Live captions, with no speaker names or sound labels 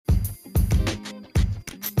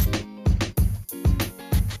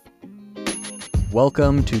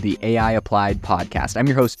Welcome to the AI Applied podcast. I'm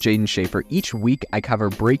your host, Jaden Schaefer. Each week, I cover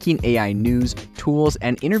breaking AI news, tools,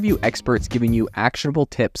 and interview experts giving you actionable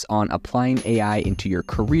tips on applying AI into your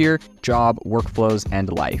career, job, workflows,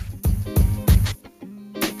 and life.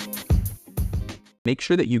 Make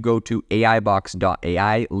sure that you go to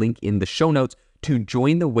aibox.ai, link in the show notes, to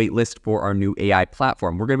join the waitlist for our new AI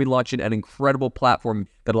platform. We're going to be launching an incredible platform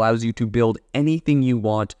that allows you to build anything you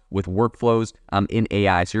want with workflows in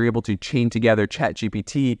AI. So you're able to chain together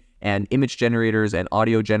ChatGPT and image generators and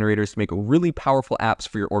audio generators to make really powerful apps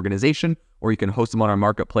for your organization, or you can host them on our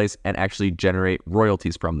marketplace and actually generate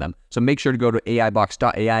royalties from them. So make sure to go to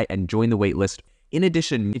aibox.ai and join the waitlist. In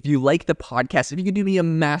addition, if you like the podcast, if you could do me a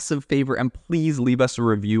massive favor and please leave us a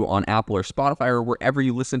review on Apple or Spotify or wherever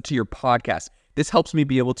you listen to your podcast. This helps me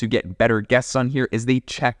be able to get better guests on here as they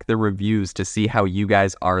check the reviews to see how you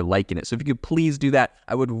guys are liking it. So if you could please do that,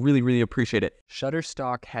 I would really appreciate it.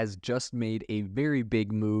 Shutterstock has just made a very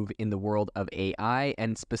big move in the world of AI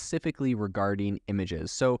and specifically regarding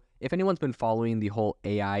images. So if anyone's been following the whole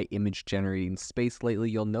AI image generating space lately,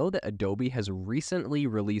 you'll know that Adobe has recently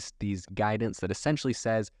released these guidance that essentially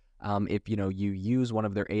says if you use one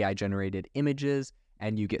of their AI generated images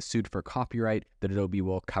and you get sued for copyright, that Adobe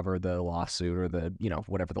will cover the lawsuit or the,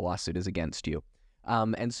 whatever the lawsuit is against you.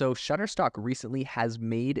 And so Shutterstock recently has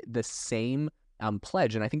made the same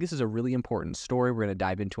pledge. And I think this is a really important story we're going to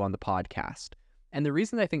dive into on the podcast. And the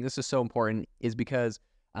reason I think this is so important is because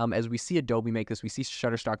as we see Adobe make this, we see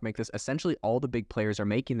Shutterstock make this, essentially all the big players are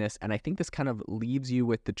making this. And I think this kind of leaves you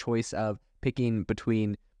with the choice of picking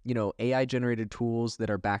between, AI generated tools that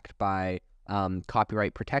are backed by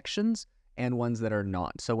copyright protections and ones that are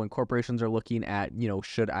not. So when corporations are looking at,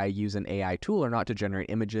 should I use an AI tool or not to generate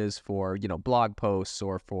images for, blog posts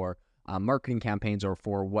or for marketing campaigns or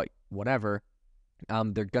for whatever,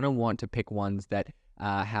 they're going to want to pick ones that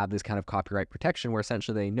have this kind of copyright protection where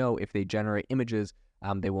essentially they know if they generate images,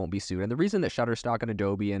 they won't be sued. And the reason that Shutterstock and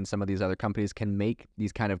Adobe and some of these other companies can make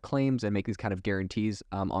these kind of claims and make these kind of guarantees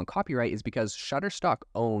on copyright is because Shutterstock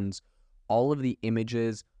owns all of the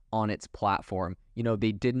images on its platform.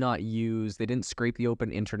 They didn't scrape the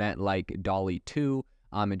open internet like DALL-E 2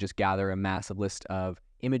 and just gather a massive list of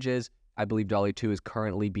images. I believe DALL-E 2 is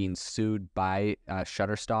currently being sued by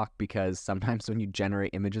Shutterstock because sometimes when you generate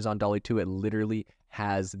images on DALL-E 2, it literally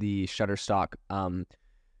has the Shutterstock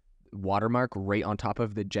watermark right on top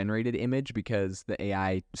of the generated image because the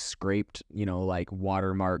AI scraped,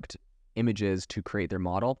 watermarked images to create their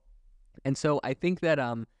model. And so I think that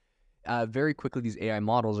very quickly, these AI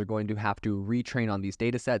models are going to have to retrain on these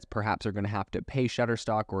data sets. Perhaps they're going to have to pay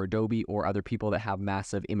Shutterstock or Adobe or other people that have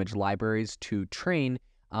massive image libraries to train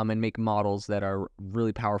and make models that are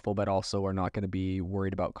really powerful, but also are not going to be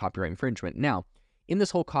worried about copyright infringement. Now, in this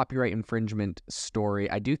whole copyright infringement story,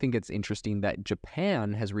 I do think it's interesting that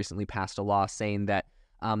Japan has recently passed a law saying that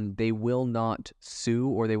they will not sue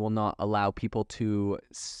or they will not allow people to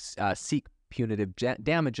seek punitive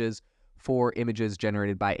damages for images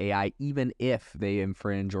generated by AI, even if they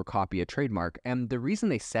infringe or copy a trademark. And the reason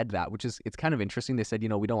they said that, which is, it's kind of interesting, they said, we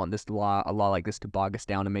don't want a law like this to bog us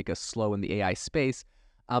down and make us slow in the AI space.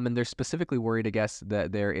 And they're specifically worried, I guess,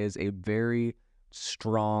 that there is a very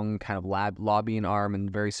strong kind of lobbying arm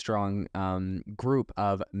and very strong group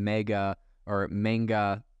of manga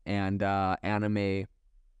and anime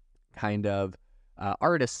kind of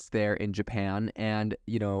artists there in Japan. And,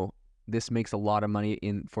 this makes a lot of money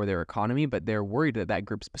for their economy, but they're worried that that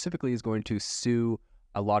group specifically is going to sue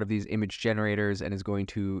a lot of these image generators and is going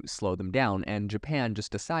to slow them down. And Japan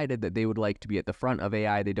just decided that they would like to be at the front of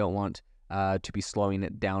AI. They don't want to be slowing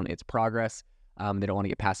it down its progress. They don't want to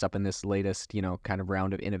get passed up in this latest, kind of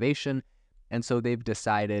round of innovation. And so they've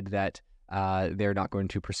decided that they're not going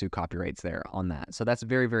to pursue copyrights there on that. So that's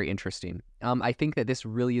very interesting. I think that this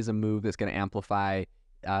really is a move that's going to amplify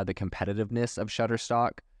the competitiveness of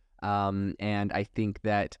Shutterstock. And I think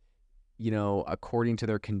that, according to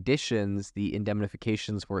their conditions, the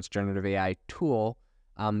indemnifications for its generative AI tool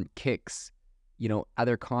kicks,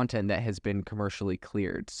 other content that has been commercially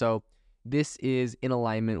cleared. So this is in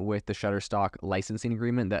alignment with the Shutterstock licensing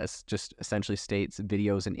agreement that just essentially states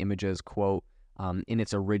videos and images, quote, in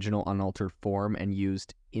its original unaltered form and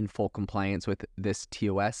used in full compliance with this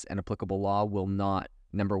TOS and applicable law will not,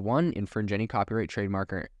 number one, infringe any copyright,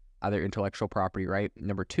 trademark, or other intellectual property right.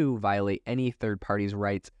 Number two, violate any third party's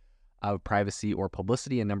rights of privacy or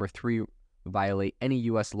publicity. And number three, violate any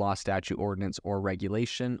U.S. law, statute, ordinance, or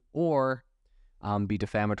regulation, or be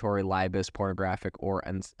defamatory, libelous, pornographic, or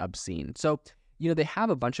obscene. So, they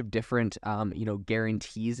have a bunch of different,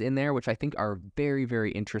 guarantees in there, which I think are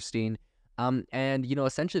very interesting. And,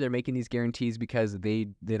 essentially they're making these guarantees because they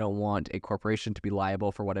don't want a corporation to be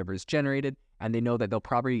liable for whatever is generated. And they know that they'll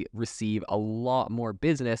probably receive a lot more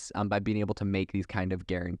business by being able to make these kind of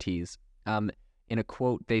guarantees. In a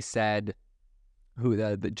quote, they said,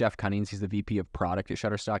 the Jeff Cunnings, he's the VP of product at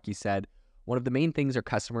Shutterstock, he said, "One of the main things our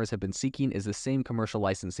customers have been seeking is the same commercial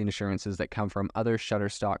licensing assurances that come from other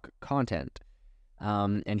Shutterstock content."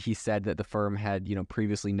 And he said that the firm had,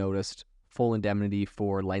 previously noticed full indemnity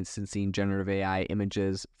for licensing generative AI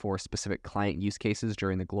images for specific client use cases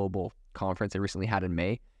during the global conference they recently had in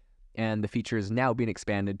May. And the feature is now being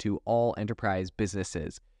expanded to all enterprise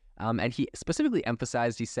businesses. And he specifically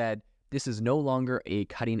emphasized, he said, "This is no longer a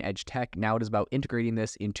cutting-edge tech. Now it is about integrating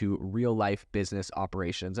this into real-life business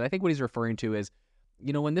operations." And I think what he's referring to is,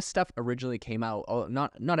 when this stuff originally came out,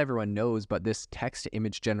 not everyone knows, but this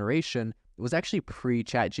text-to-image generation was actually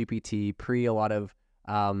pre-ChatGPT, pre a lot of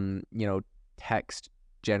text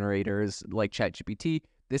generators like ChatGPT.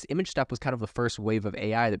 This image stuff was kind of the first wave of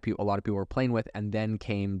AI that a lot of people were playing with, and then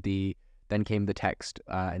came the text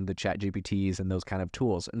and the ChatGPTs and those kind of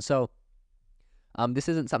tools. And so this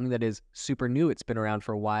isn't something that is super new. It's been around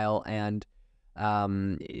for a while, and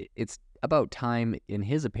it's about time, in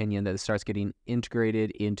his opinion, that it starts getting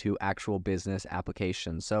integrated into actual business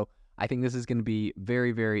applications. So I think this is going to be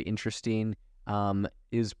very, very interesting.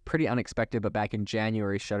 Is pretty unexpected, but back in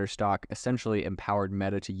January, Shutterstock essentially empowered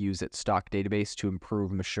Meta to use its stock database to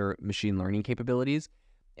improve machine learning capabilities.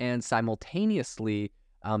 And simultaneously,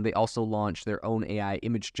 they also launched their own AI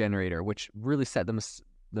image generator, which really set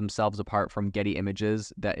themselves apart from Getty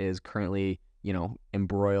Images, that is currently,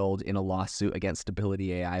 embroiled in a lawsuit against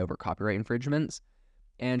Stability AI over copyright infringements.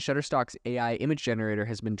 And Shutterstock's AI image generator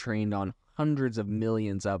has been trained on hundreds of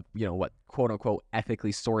millions of, what quote unquote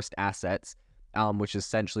ethically sourced assets, which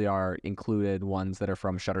essentially are included ones that are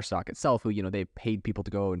from Shutterstock itself, who, they paid people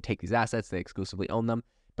to go and take these assets, they exclusively own them.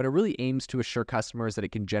 But it really aims to assure customers that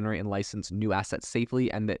it can generate and license new assets safely,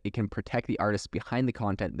 and that it can protect the artists behind the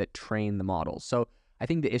content that train the models. So I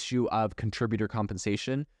think the issue of contributor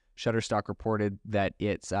compensation, Shutterstock reported that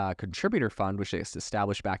its contributor fund, which is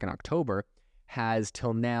established back in October, has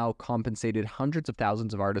till now compensated hundreds of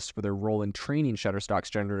thousands of artists for their role in training Shutterstock's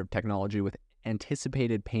generative technology, with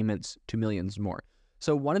anticipated payments to millions more.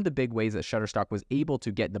 So one of the big ways that Shutterstock was able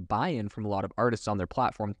to get the buy-in from a lot of artists on their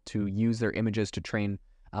platform to use their images to train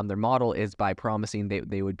their model is by promising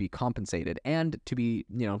they would be compensated. And to be,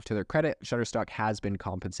 to their credit, Shutterstock has been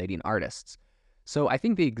compensating artists. So I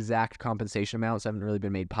think the exact compensation amounts haven't really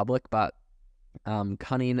been made public, but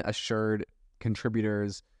Cunning assured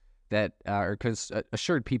contributors that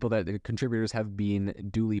assured people that the contributors have been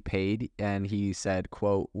duly paid. And he said,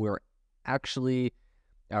 quote, we've actually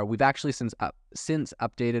since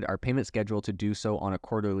updated our payment schedule to do so on a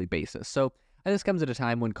quarterly basis. So this comes at a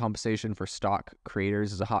time when compensation for stock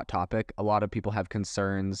creators is a hot topic. A lot of people have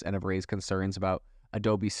concerns and have raised concerns about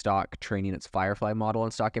Adobe Stock training its Firefly model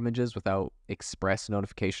on stock images without express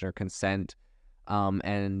notification or consent,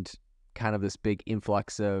 and kind of this big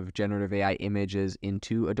influx of generative AI images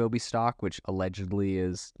into Adobe Stock, which allegedly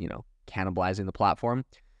is, cannibalizing the platform.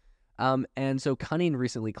 And so Cunning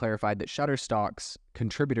recently clarified that Shutterstock's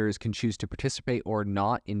contributors can choose to participate or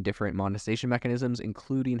not in different monetization mechanisms,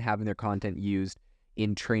 including having their content used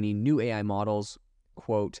in training new AI models.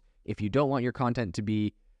 Quote, "If you don't want your content to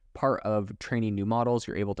be part of training new models,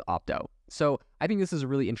 you're able to opt out." So I think this is a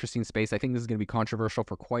really interesting space. I think this is going to be controversial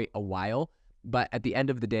for quite a while, but at the end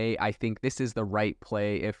of the day, I think this is the right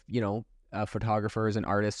play. If, photographers and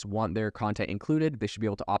artists want their content included, they should be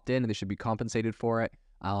able to opt in and they should be compensated for it.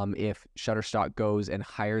 If Shutterstock goes and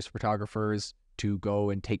hires photographers to go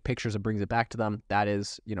and take pictures and brings it back to them, that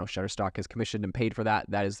is, Shutterstock has commissioned and paid for that.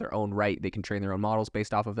 That is their own right. They can train their own models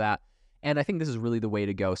based off of that. And I think this is really the way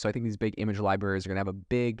to go. So I think these big image libraries are going to have a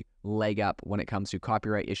big leg up when it comes to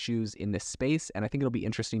copyright issues in this space. And I think it'll be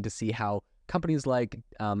interesting to see how companies like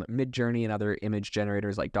Midjourney and other image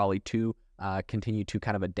generators like DALL-E 2 continue to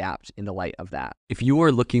kind of adapt in the light of that. If you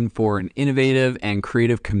are looking for an innovative and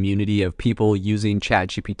creative community of people using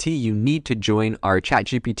ChatGPT, you need to join our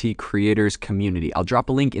ChatGPT creators community. I'll drop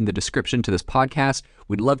a link in the description to this podcast.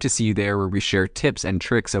 We'd love to see you there, where we share tips and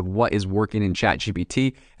tricks of what is working in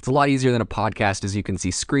ChatGPT. It's a lot easier than a podcast, as you can see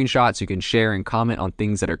screenshots, you can share and comment on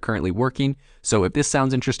things that are currently working. So if this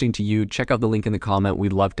sounds interesting to you, check out the link in the comment.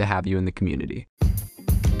 We'd love to have you in the community.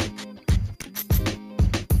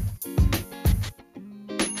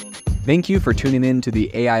 Thank you for tuning in to the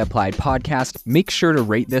AI Applied podcast. Make sure to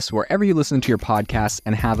rate this wherever you listen to your podcasts,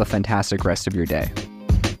 and have a fantastic rest of your day.